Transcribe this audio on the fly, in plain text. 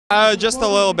Just a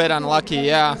little bit unlucky,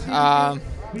 yeah.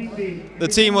 The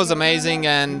team was amazing,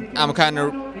 and I'm kind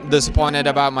of disappointed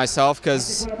about myself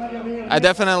because I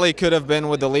definitely could have been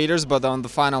with the leaders, but on the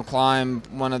final climb,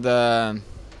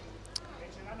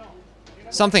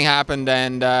 something happened,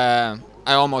 and I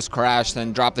almost crashed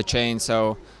and dropped the chain,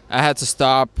 so I had to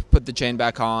stop, put the chain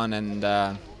back on,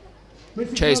 and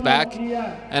chase back.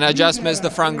 And I just missed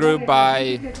the front group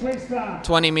by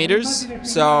 20 meters,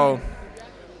 so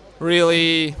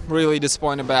really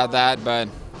disappointed about that, but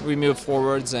we move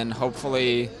forwards, and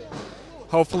hopefully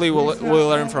we'll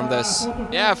learn from this.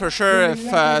 Yeah, for sure,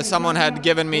 if someone had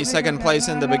given me second place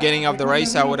in the beginning of the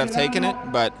race, I would have taken it,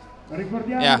 but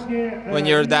yeah, when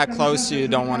you're that close, you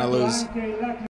don't want to lose.